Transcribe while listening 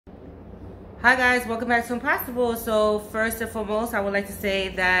Hi guys, welcome back to Impossible. So first and foremost, I would like to say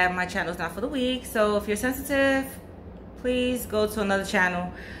that my channel is not for the weak. So if you're sensitive, please go to another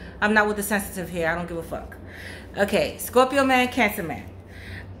channel. I'm not with the sensitive here. I don't give a fuck. Okay, Scorpio man, Cancer man.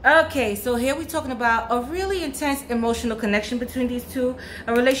 Okay, so here we're talking about a really intense emotional connection between these two.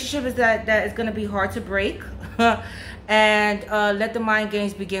 A relationship is that is going to be hard to break. And let the mind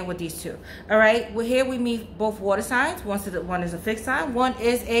games begin with these two. All right, well, here we meet both water signs. One is a fixed sign, one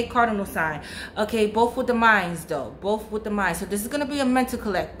is a cardinal sign. Okay, both with the minds though, both with the minds. So this is going to be a mental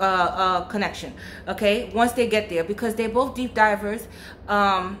connection. Okay, once they get there, because they're both deep divers.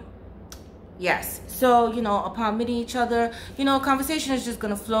 Yes, so upon meeting each other, conversation is just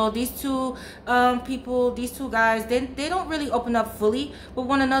gonna flow. These two people, these two guys, they don't really open up fully with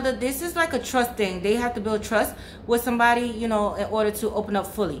one another. This is like a trust thing. They have to build trust with somebody, in order to open up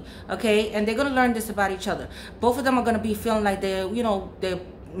fully. Okay, and they're gonna learn this about each other. Both of them are gonna be feeling like their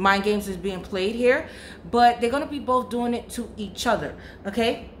mind games is being played here, but they're gonna be both doing it to each other.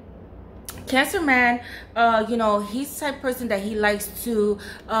 Okay. Cancer man, he's the type of person that he likes to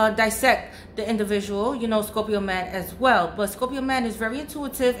dissect the individual, Scorpio man as well. But Scorpio man is very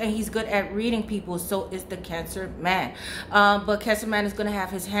intuitive and he's good at reading people. So is the Cancer man. But Cancer man is going to have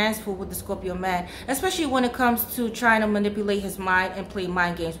his hands full with the Scorpio man, especially when it comes to trying to manipulate his mind and play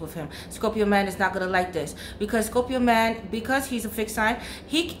mind games with him. Scorpio man is not going to like this, because Scorpio man, because he's a fixed sign,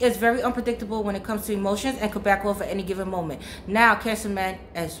 he is very unpredictable when it comes to emotions and could back off at any given moment. Now, Cancer man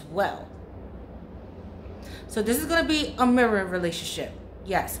as well. So this is going to be a mirror relationship.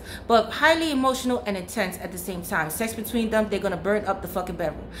 Yes, but highly emotional and intense at the same time. Sex between them, they're going to burn up the fucking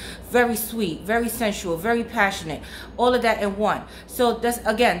bedroom. Very sweet, very sensual, very passionate. All of that in one. So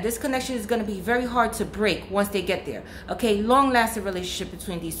this connection is going to be very hard to break once they get there. Okay, long-lasting relationship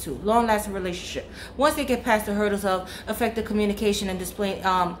between these two. Long-lasting relationship. Once they get past the hurdles of effective communication and display,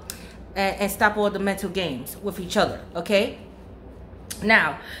 and stop all the mental games with each other. Okay.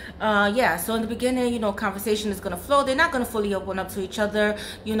 Now, so in the beginning, conversation is going to flow. They're not going to fully open up to each other.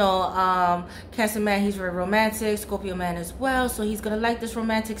 Cancer man, he's very romantic. Scorpio man as well. So he's going to like this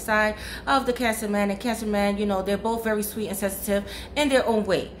romantic side of the Cancer man. And Cancer man, they're both very sweet and sensitive in their own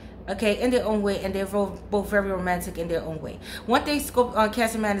way. Okay, in their own way, and they're both very romantic in their own way. One thing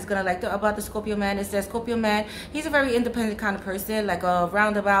Cancer man is gonna like about the Scorpio man is that Scorpio man, he's a very independent kind of person, like a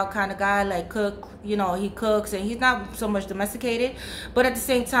roundabout kind of guy, like he cooks, and he's not so much domesticated. But at the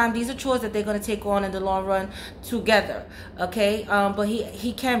same time, these are chores that they're gonna take on in the long run together. Okay, but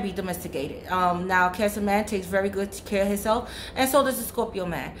he can be domesticated. Now Cancer man takes very good care of himself, and so does the Scorpio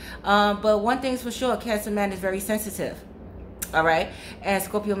man. But one thing's for sure, Cancer man is very sensitive. All right, and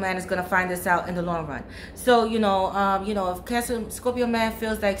Scorpio man is gonna find this out in the long run. So if Scorpio man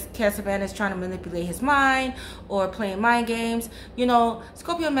feels like Cancer man is trying to manipulate his mind or playing mind games,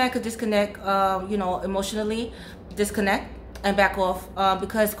 Scorpio man could disconnect, emotionally disconnect and back off,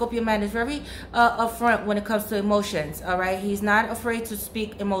 because Scorpio man is very upfront when it comes to emotions. All right, he's not afraid to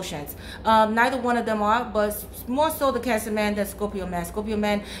speak emotions. Neither one of them are, but more so the Cancer man than Scorpio man. Scorpio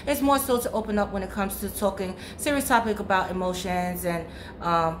man is more so to open up when it comes to talking serious topic about emotions and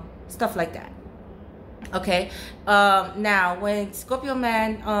stuff like that. Okay, now when Scorpio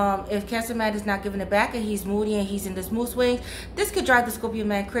man, if Cancer man is not giving it back and he's moody and he's in this mood swing, this could drive the Scorpio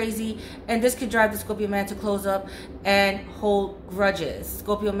man crazy, and this could drive the Scorpio man to close up and hold grudges.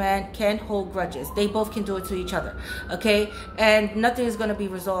 Scorpio man can hold grudges. They both can do it to each other. Okay, and nothing is going to be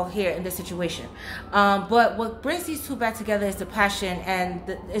resolved here in this situation. But what brings these two back together is the passion, and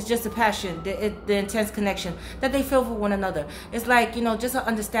it's just the passion, the intense connection that they feel for one another. It's like, just an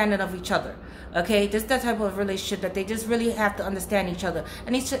understanding of each other. Okay, just that type of relationship that they just really have to understand each other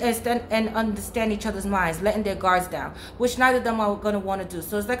and understand each other's minds, letting their guards down, which neither of them are going to want to do.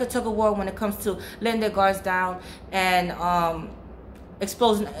 So it's like a tug of war when it comes to letting their guards down and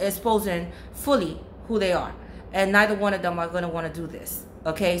exposing fully who they are, and neither one of them are going to want to do this.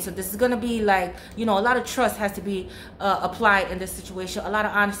 Okay, so this is going to be like, a lot of trust has to be applied in this situation. A lot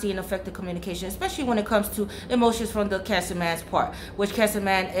of honesty and effective communication, especially when it comes to emotions from the Cancer man's part, which Cancer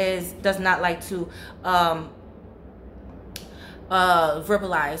man does not like to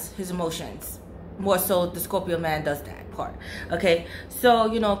verbalize his emotions. More so the Scorpio man does that part. Okay, so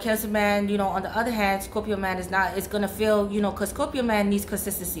Cancer man, on the other hand, Scorpio man is gonna feel, because Scorpio man needs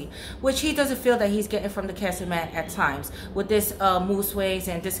consistency, which he doesn't feel that he's getting from the Cancer man at times, with this mood swings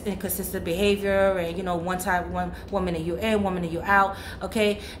and this inconsistent behavior, and one minute you're in, 1 minute you're out.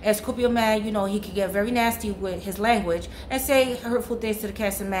 Okay, and Scorpio man, he can get very nasty with his language and say hurtful things to the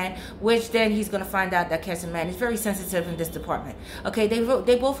Cancer man, which then he's gonna find out that Cancer man is very sensitive in this department. Okay,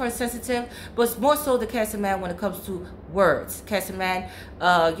 they both are sensitive, but more so the Cancer man when it comes to words. Cancer man,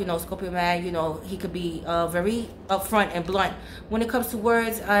 you know, Scorpio man, you know, he could be very upfront and blunt when it comes to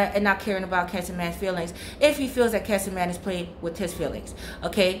words, and not caring about Cancer man's feelings if he feels that Cancer man is playing with his feelings,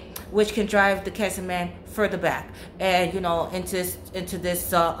 okay, which can drive the Cancer man further back and, you know, into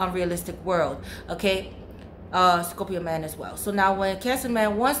this unrealistic world, okay. Scorpio man as well. So now when Cancer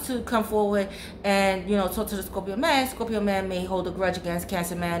man wants to come forward and, you know, talk to the Scorpio man may hold a grudge against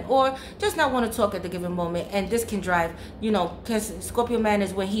Cancer man or just not want to talk at the given moment, and this can drive, you know, Scorpio man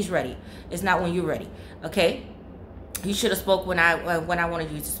is when he's ready. It's not when you're ready, okay? You should have spoke when I wanted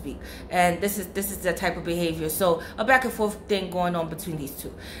you to speak, and this is the type of behavior. So a back and forth thing going on between these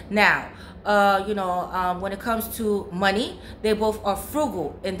two. Now, you know, when it comes to money, they both are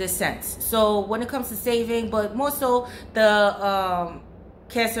frugal in this sense. So when it comes to saving, but more so the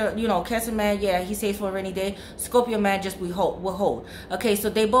Cancer, you know, Cancer man, yeah, he saves for a rainy day. Scorpio man just withhold. Okay, so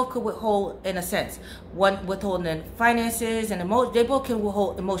they both could withhold in a sense. One withholding finances and they both can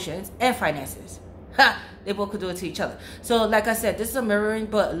withhold emotions and finances. Ha! They both could do it to each other. So like I said, this is a mirroring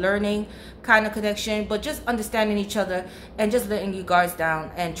but learning kind of connection, but just understanding each other and just letting your guards down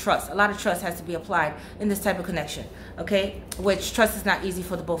and trust. A lot of trust has to be applied in this type of connection, okay? Which trust is not easy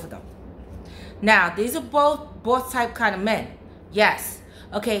for the both of them. Now, these are both type kind of men. Yes.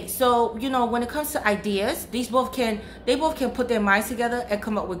 Okay, so, you know, when it comes to ideas, they both can put their minds together and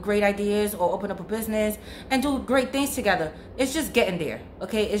come up with great ideas or open up a business and do great things together. It's just getting there,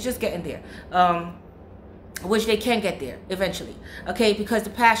 okay? It's just getting there. Which they can get there eventually, okay? Because the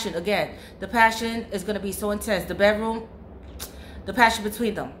passion, again, the passion is going to be so intense. The bedroom, the passion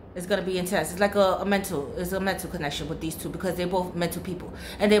between them is going to be intense. It's like a mental connection with these two because they're both mental people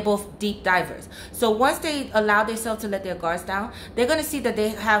and they're both deep divers. So once they allow themselves to let their guards down, they're going to see that they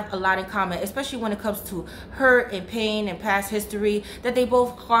have a lot in common, especially when it comes to hurt and pain and past history that they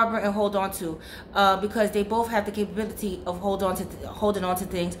both harbor and hold on to, because they both have the capability of holding on to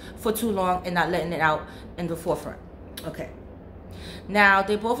things for too long and not letting it out in the forefront. Okay. Now,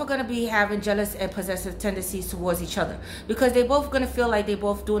 they both are going to be having jealous and possessive tendencies towards each other because they both going to feel like they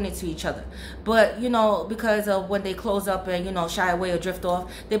both doing it to each other. But, you know, because of when they close up and, you know, shy away or drift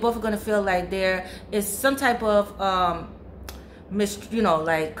off, they both are going to feel like there is some type of, you know,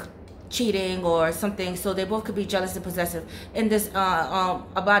 like cheating or something. So they both could be jealous and possessive in this,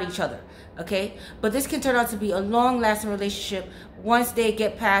 about each other. Okay, but this can turn out to be a long-lasting relationship once they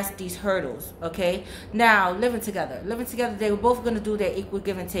get past these hurdles. Okay, now living together, they were both going to do their equal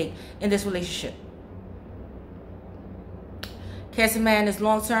give and take in this relationship. Cancer man is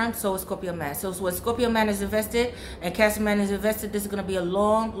long-term, so is Scorpio man. So when Scorpio man is invested and Cancer man is invested, this is going to be a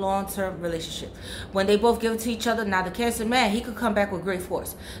long-term relationship. When they both give it to each other, now the Cancer man, he could come back with great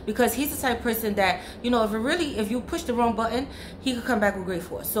force because he's the type of person that, you know, if you push the wrong button, he could come back with great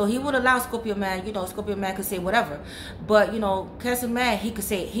force. So he would allow Scorpio man, you know, Scorpio man could say whatever, but, you know, Cancer man, he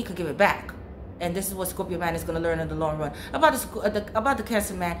could give it back. And this is what Scorpio man is going to learn in the long run about the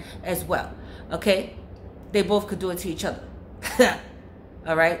Cancer man as well. Okay, they both could do it to each other.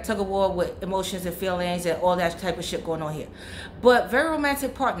 All right, tug of war with emotions and feelings and all that type of shit going on here. But very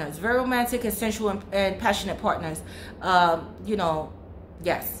romantic partners, very romantic and sensual and passionate partners. You know,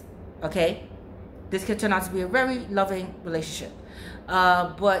 yes, okay. This can turn out to be a very loving relationship,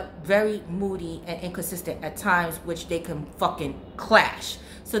 but very moody and inconsistent at times, which they can fucking clash.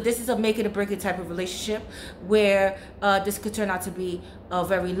 So this is a make it or break it type of relationship where this could turn out to be a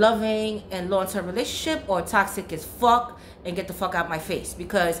very loving and long-term relationship, or toxic as fuck and get the fuck out my face,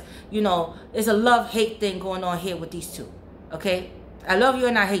 because, you know, there's a love-hate thing going on here with these two. Okay, I love you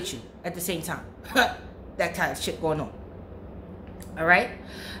and I hate you at the same time. That kind of shit going on. All right,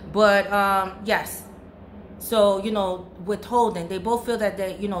 but yes. So, you know, withholding, they both feel that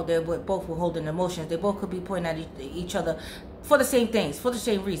they, you know, they're both withholding emotions. They both could be pointing at each other for the same things, for the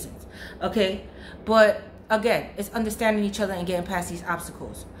same reasons. Okay, but again, it's understanding each other and getting past these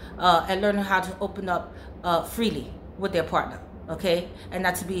obstacles, and learning how to open up freely with their partner. Okay, and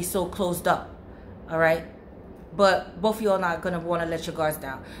not to be so closed up. All right. But both of you are not going to want to let your guards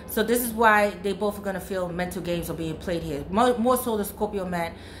down. So this is why they both are going to feel mental games are being played here. More so the Scorpio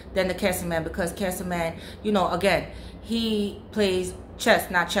man than the Cancer man, because Cancer man, you know, again, he plays chess,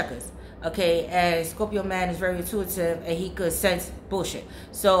 not checkers. Okay, and Scorpio man is very intuitive and he could sense bullshit.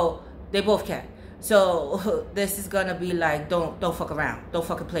 So they both can. So this is going to be like, don't fuck around. Don't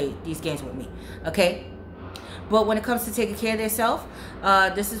fucking play these games with me. Okay? But when it comes to taking care of themselves,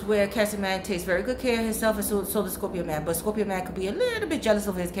 this is where Cancer man takes very good care of himself, and so does Scorpio man. But Scorpio man could be a little bit jealous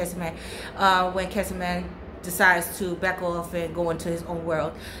of his Cancer man when Cancer man decides to back off and go into his own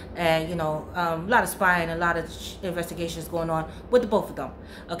world. And, you know, a lot of spying, a lot of investigations going on with the both of them.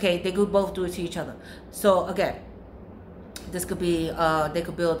 Okay, they could both do it to each other. So again, This could be they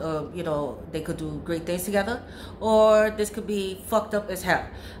could build you know, they could do great things together, or this could be fucked up as hell.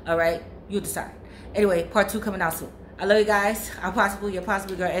 All right, you decide. Anyway, part 2 coming out soon. I love you guys. I'm Possible, your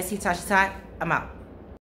Possible girl, SC Tasha Ty. I'm out.